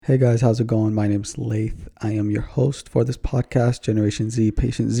Hey guys, how's it going? My name's Laith. I am your host for this podcast, Generation Z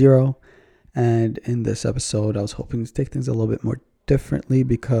Patient Zero. And in this episode, I was hoping to take things a little bit more differently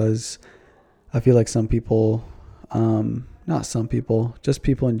because I feel like some people, not some people, just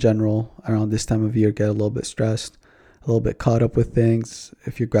people in general around this time of year get a little bit stressed, a little bit caught up with things.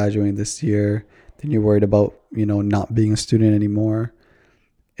 If you're graduating this year, then you're worried about, not being a student anymore.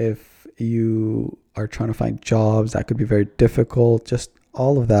 If you are trying to find jobs, that could be very difficult. Just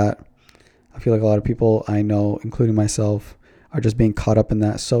all of that. I feel like a lot of people I know, including myself, are just being caught up in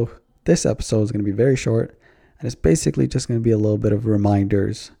that. So this episode is going to be very short, and it's basically just going to be a little bit of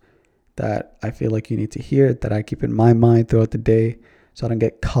reminders that I feel like you need to hear, that I keep in my mind throughout the day so I don't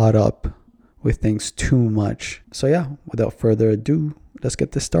get caught up with things too much. So yeah, without further ado, let's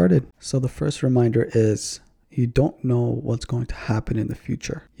get this started. So the first reminder is you don't know what's going to happen in the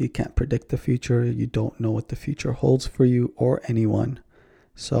future. You can't predict the future. You don't know what the future holds for you or anyone.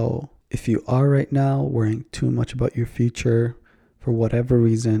 So if you are right now worrying too much about your future for whatever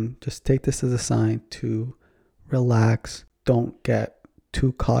reason, just take this as a sign to relax. Don't get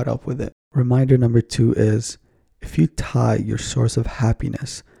too caught up with it. Reminder number 2 is if you tie your source of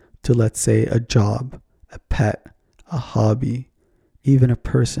happiness to, let's say, a job, a pet, a hobby, even a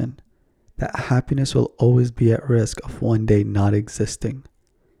person, that happiness will always be at risk of one day not existing.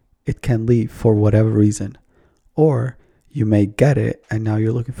 It can leave for whatever reason. Or you may get it and now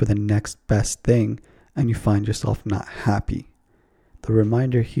you're looking for the next best thing and you find yourself not happy. The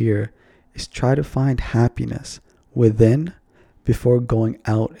reminder here is try to find happiness within before going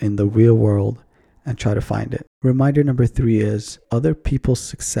out in the real world and try to find it. Reminder number 3 is other people's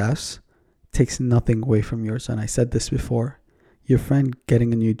success takes nothing away from yours. And I said this before. Your friend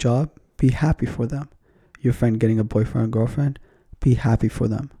getting a new job, be happy for them. Your friend getting a boyfriend or girlfriend, be happy for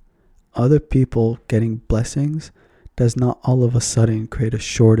them. Other people getting blessings does not all of a sudden create a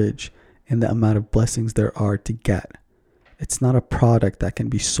shortage in the amount of blessings there are to get. It's not a product that can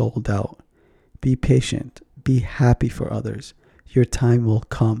be sold out. Be patient. Be happy for others. Your time will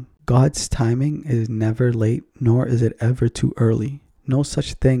come. God's timing is never late, nor is it ever too early. No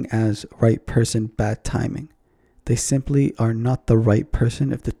such thing as right person, bad timing. They simply are not the right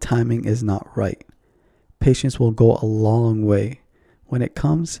person if the timing is not right. Patience will go a long way. When it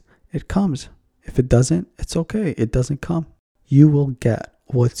comes, it comes. If it doesn't, it's okay. It doesn't come. You will get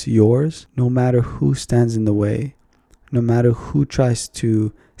what's yours no matter who stands in the way, no matter who tries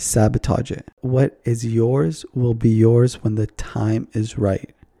to sabotage it. What is yours will be yours when the time is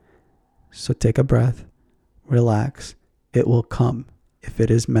right. So take a breath, relax. It will come if it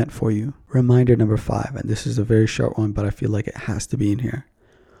is meant for you. Reminder number 5, and this is a very short one, but I feel like it has to be in here.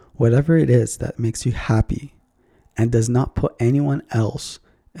 Whatever it is that makes you happy and does not put anyone else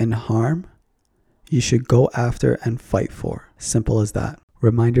in harm, you should go after and fight for. Simple as that.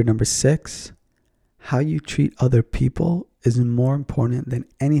 Reminder number 6, how you treat other people is more important than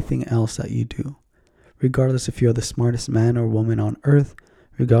anything else that you do. Regardless if you're the smartest man or woman on earth,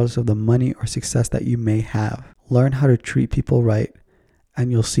 regardless of the money or success that you may have, learn how to treat people right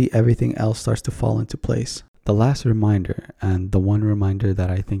and you'll see everything else starts to fall into place. The last reminder, and the one reminder that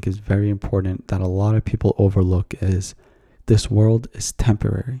I think is very important that a lot of people overlook, is this world is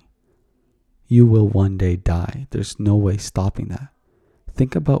temporary. You will one day die. There's no way stopping that.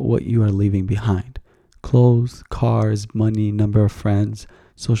 Think about what you are leaving behind. Clothes, cars, money, number of friends,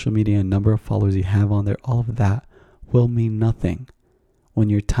 social media, number of followers you have on there, all of that will mean nothing when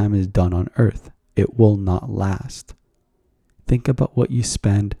your time is done on earth. It will not last. Think about what you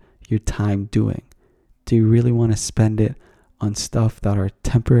spend your time doing. Do you really want to spend it on stuff that are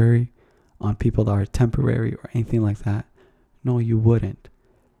temporary, on people that are temporary or anything like that? No, you wouldn't.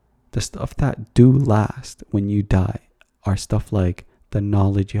 The stuff that do last when you die are stuff like the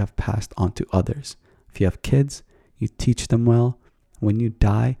knowledge you have passed on to others. If you have kids, you teach them well. When you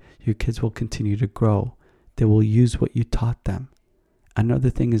die, your kids will continue to grow. They will use what you taught them. Another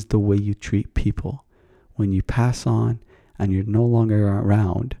thing is the way you treat people. When you pass on and you're no longer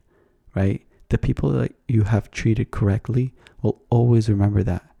around, right? The people that you have treated correctly will always remember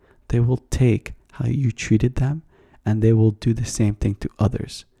that. They will take how you treated them and they will do the same thing to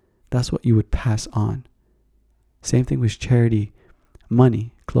others. That's what you would pass on. Same thing with charity.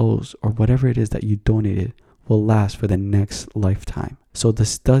 Money, clothes, or whatever it is that you donated will last for the next lifetime. So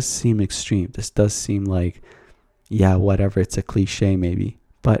this does seem extreme. This does seem like, yeah, whatever, it's a cliche maybe.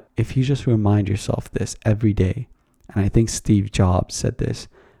 But if you just remind yourself this every day, and I think Steve Jobs said this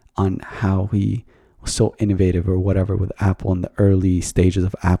on how he was so innovative or whatever with Apple in the early stages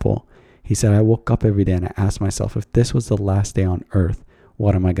of Apple. He said, I woke up every day and I asked myself, if this was the last day on earth,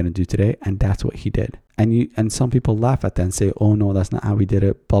 what am I going to do today? And that's what he did. And some people laugh at that and say, oh no, that's not how we did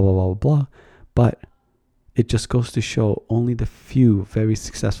it, blah, blah, blah, blah, blah. But it just goes to show only the few very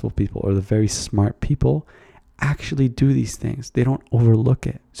successful people or the very smart people actually do these things. They don't overlook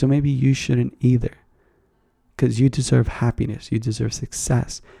it. So maybe you shouldn't either, because you deserve happiness. You deserve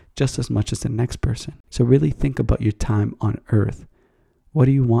success just as much as the next person. So really think about your time on earth. What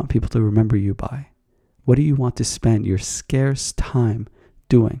do you want people to remember you by? What do you want to spend your scarce time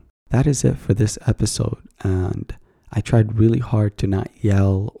doing? That is it for this episode. And I tried really hard to not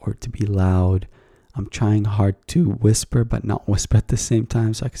yell or to be loud. I'm trying hard to whisper, but not whisper at the same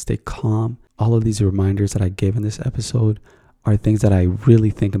time so I can stay calm. All of these reminders that I gave in this episode are things that I really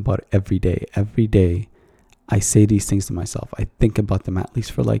think about every day. Every day, I say these things to myself. I think about them at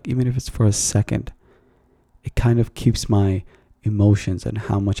least for even if it's for a second. It kind of keeps my emotions and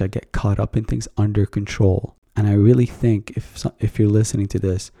how much I get caught up in things under control. And I really think if you're listening to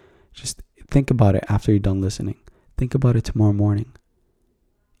this, just think about it after you're done listening. Think about it tomorrow morning.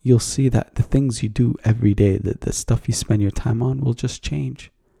 You'll see that the things you do every day, the stuff you spend your time on will just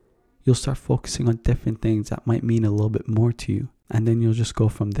change. You'll start focusing on different things that might mean a little bit more to you. And then you'll just go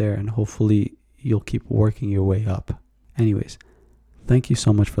from there, and hopefully you'll keep working your way up. Anyways, thank you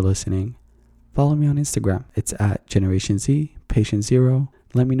so much for listening. Follow me on Instagram. It's at Generation Z, Patient Zero.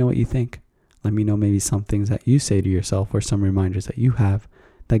 Let me know what you think. Let me know maybe some things that you say to yourself or some reminders that you have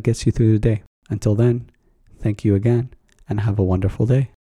that gets you through the day. Until then, thank you again and have a wonderful day.